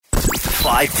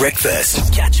5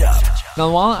 Breakfast. Catch up.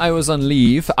 Now, while I was on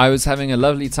leave, I was having a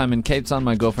lovely time in Cape Town.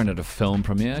 My girlfriend had a film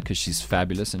premiere because she's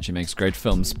fabulous and she makes great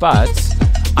films. But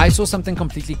I saw something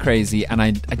completely crazy and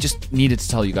I just needed to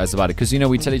tell you guys about it because,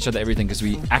 we tell each other everything because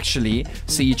we actually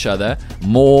see each other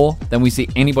more than we see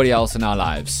anybody else in our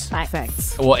lives.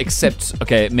 Facts. Well, except,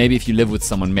 okay, maybe if you live with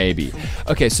someone, maybe.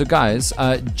 Okay, so guys,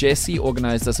 Jessie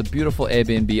organized us a beautiful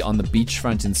Airbnb on the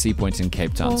beachfront in Sea Point in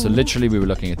Cape Town. So literally we were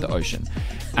looking at the ocean.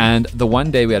 And the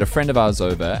one day we had a friend of ours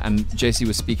over and Jessie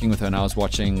was speaking with her and I was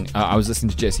listening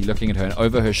to Jessie, looking at her, and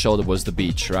over her shoulder was the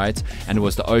beach, right? And it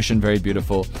was the ocean, very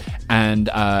beautiful. And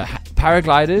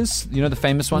paragliders, the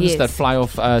famous ones that fly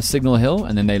off Signal Hill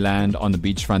and then they land on the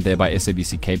beachfront there by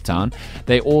SABC Cape Town.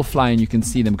 They all fly and you can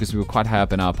see them because we were quite high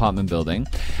up in our apartment building.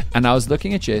 And I was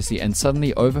looking at Jessie and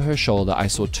suddenly over her shoulder I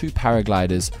saw two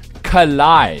paragliders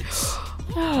collide.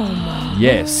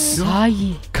 Yes.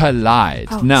 Collide.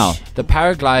 Ouch. Now, the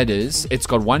paragliders, it's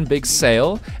got one big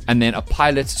sail and then a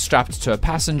pilot strapped to a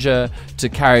passenger to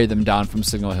carry them down from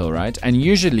Signal Hill, right? And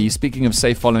usually, speaking of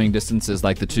safe following distances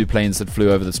like the two planes that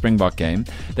flew over the Springbok game,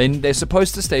 they're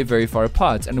supposed to stay very far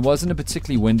apart. And it wasn't a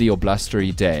particularly windy or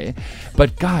blustery day.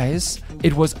 But guys,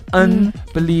 it was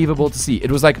unbelievable to see.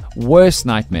 It was like worst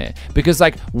nightmare because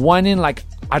like one in like,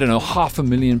 I don't know,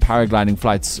 500,000 paragliding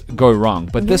flights go wrong.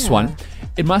 But this one,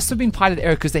 it must have been pilot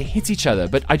error because they hit each other.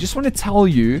 But I just want to tell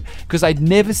you, because I'd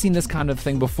never seen this kind of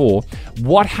thing before,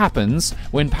 what happens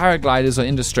when paragliders are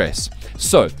in distress.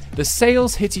 So the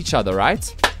sails hit each other, right?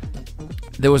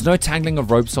 There was no tangling of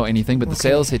ropes or anything, but the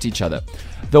sails hit each other.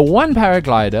 The one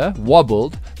paraglider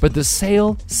wobbled, but the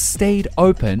sail stayed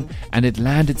open and it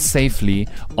landed safely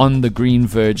on the green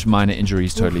verge, minor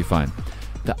injuries, totally fine.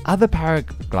 The other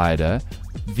paraglider,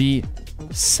 the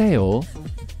sail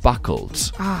buckled.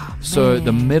 So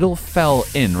the middle fell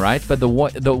in, right? But the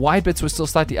wide bits were still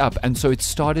slightly up. And so it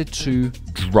started to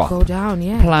drop. Go down,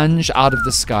 Plunge out of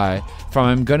the sky from,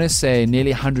 I'm going to say,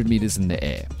 nearly 100 meters in the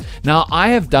air. Now, I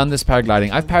have done this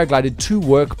paragliding. I've paraglided to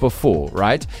work before,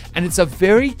 right? And it's a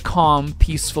very calm,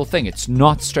 peaceful thing. It's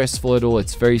not stressful at all.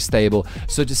 It's very stable.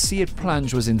 So to see it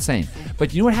plunge was insane.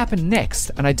 But you know what happened next?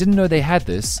 And I didn't know they had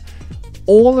this.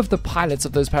 All of the pilots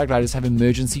of those paragliders have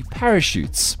emergency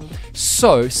parachutes.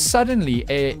 So suddenly,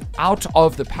 out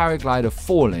of the paraglider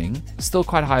falling, still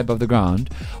quite high above the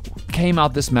ground, came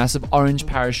out this massive orange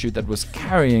parachute that was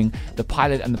carrying the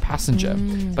pilot and the passenger.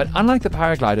 But unlike the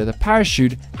paraglider, the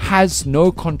parachute has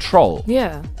no control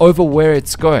over where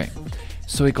it's going.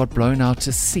 So it got blown out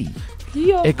to sea.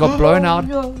 It got blown out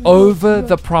over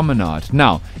the promenade.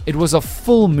 Now, it was a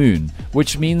full moon,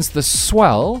 which means the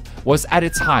swell was at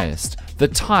its highest. The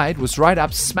tide was right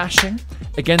up smashing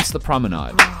against the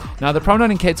promenade. Now, the promenade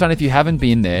in Cape Town, if you haven't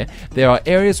been there are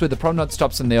areas where the promenade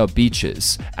stops and there are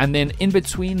beaches. And then in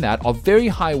between that are very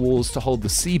high walls to hold the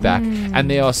sea back. And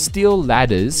there are steel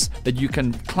ladders that you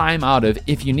can climb out of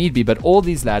if you need be. But all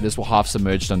these ladders were half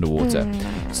submerged underwater.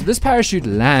 So this parachute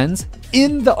lands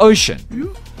in the ocean,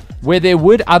 where there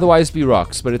would otherwise be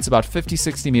rocks, but it's about 50,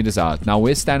 60 meters out. Now,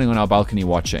 we're standing on our balcony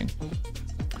watching.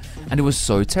 And it was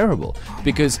so terrible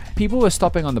because people were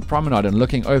stopping on the promenade and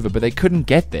looking over, but they couldn't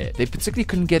get there. They particularly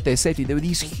couldn't get there safely. There were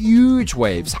these huge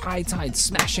waves, high tide,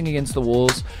 smashing against the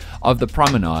walls of the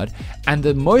promenade. And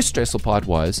the most stressful part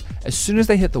was, as soon as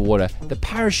they hit the water, the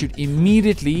parachute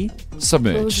immediately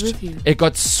submerged. It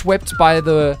got swept by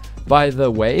the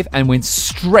wave and went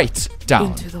straight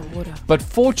down into the water. But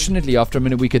fortunately, after a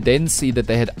minute, we could then see that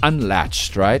they had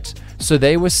unlatched, right? So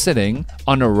they were sitting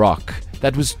on a rock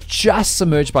that was just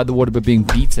submerged by the water but being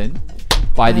beaten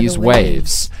by these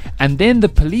waves. And then the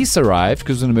police arrived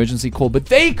because it was an emergency call, but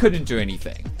they couldn't do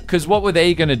anything. Because what were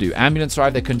they going to do? Ambulance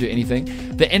arrived, they couldn't do anything.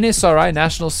 The NSRI,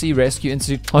 National Sea Rescue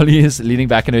Institute, Holly is leaning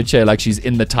back in her chair like she's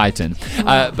in the Titan.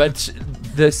 But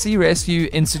the Sea Rescue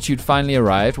Institute finally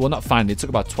arrived. Well, not finally, it took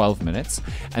about 12 minutes.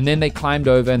 And then they climbed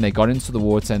over and they got into the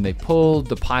water and they pulled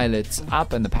the pilots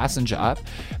up and the passenger up.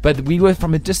 But we were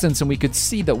from a distance and we could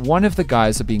see that one of the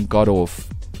guys had been got off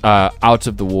out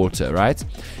of the water, right?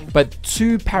 But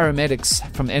two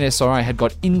paramedics from NSRI had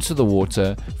got into the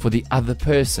water for the other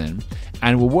person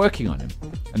and were working on him.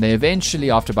 And they eventually,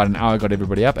 after about an hour, got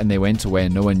everybody up and they went away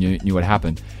and no one knew what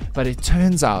happened. But it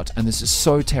turns out, and this is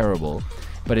so terrible,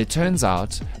 but it turns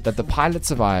out that the pilot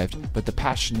survived, but the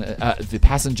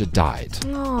passenger died.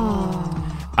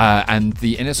 And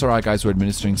the NSRI guys were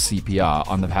administering CPR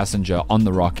on the passenger on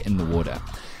the rock in the water.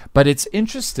 But it's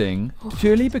interesting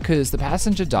purely because the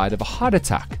passenger died of a heart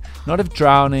attack, not of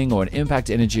drowning or an impact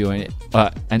injury or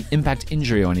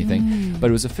anything. But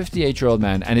it was a 58-year-old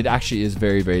man, and it actually is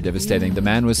very, very devastating. The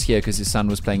man was here because his son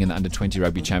was playing in the under-20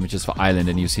 rugby championships for Ireland,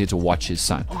 and he was here to watch his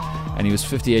son. And he was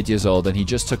 58 years old, and he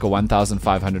just took a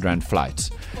 1,500 rand flight.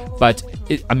 But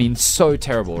so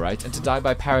terrible, right? And to die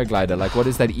by paraglider, like, what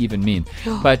does that even mean?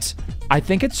 But I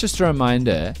think it's just a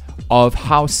reminder of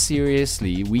how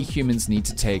seriously we humans need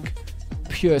to take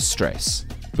pure stress,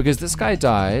 because this guy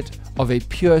died of a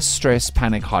pure stress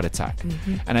panic heart attack.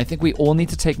 And I think we all need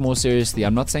to take more seriously.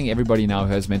 I'm not saying everybody now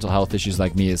who has mental health issues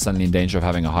like me is suddenly in danger of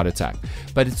having a heart attack,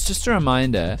 but it's just a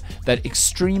reminder that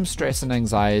extreme stress and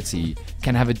anxiety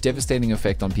can have a devastating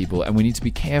effect on people, and we need to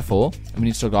be careful and we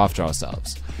need to look after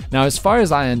ourselves. Now, as far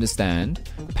as I understand,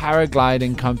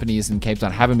 paragliding companies in Cape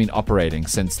Town haven't been operating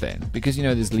since then, because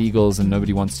there's legals and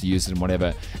nobody wants to use it and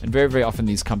whatever, and very, very often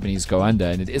these companies go under,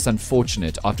 and it is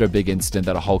unfortunate after a big incident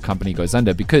that a whole company goes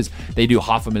under, because they do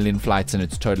 500,000 flights and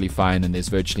it's totally fine and there's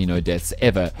virtually no deaths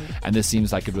ever, and this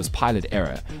seems like it was pilot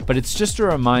error. But it's just a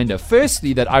reminder,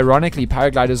 firstly, that ironically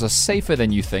paragliders are safer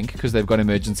than you think because they've got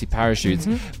emergency parachutes,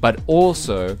 but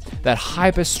also that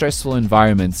hyper stressful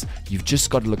environments, you've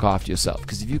just got to look after yourself,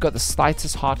 because if you've got the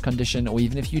slightest heart condition, or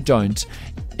even if you don't,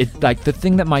 the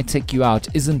thing that might take you out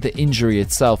isn't the injury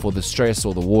itself or the stress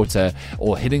or the water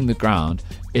or hitting the ground,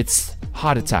 it's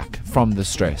heart attack from the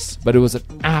stress. But it was an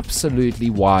absolutely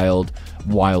wild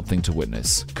thing to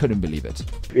witness. Couldn't believe it.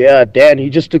 Yeah, Dan, he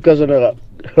just took us on a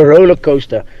roller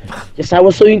coaster. Yes, I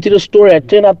was so into the story, I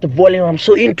turned up the volume, I'm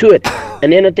so into it.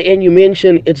 And then at the end you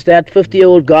mentioned it's that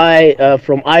 50-year-old guy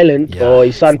from Ireland, or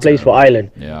his son plays for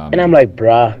Ireland. Yeah, and I'm like,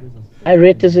 bruh, I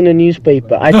read this in a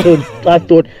newspaper. I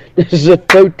thought this is a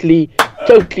totally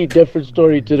different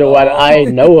story to the one I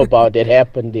know about that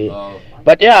happened there.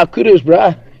 But yeah, kudos,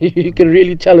 bruh. You can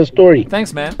really tell a story.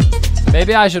 Thanks, man.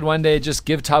 Maybe I should one day just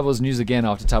give Tabo's news again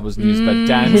after Tabo's news, but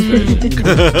Dan's version.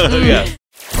 Yeah.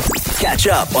 Catch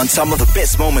up on some of the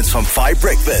best moments from 5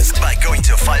 Breakfast by going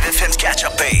to 5FM's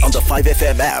catch-up page on the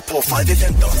 5FM app or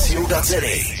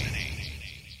 5FM.co.za.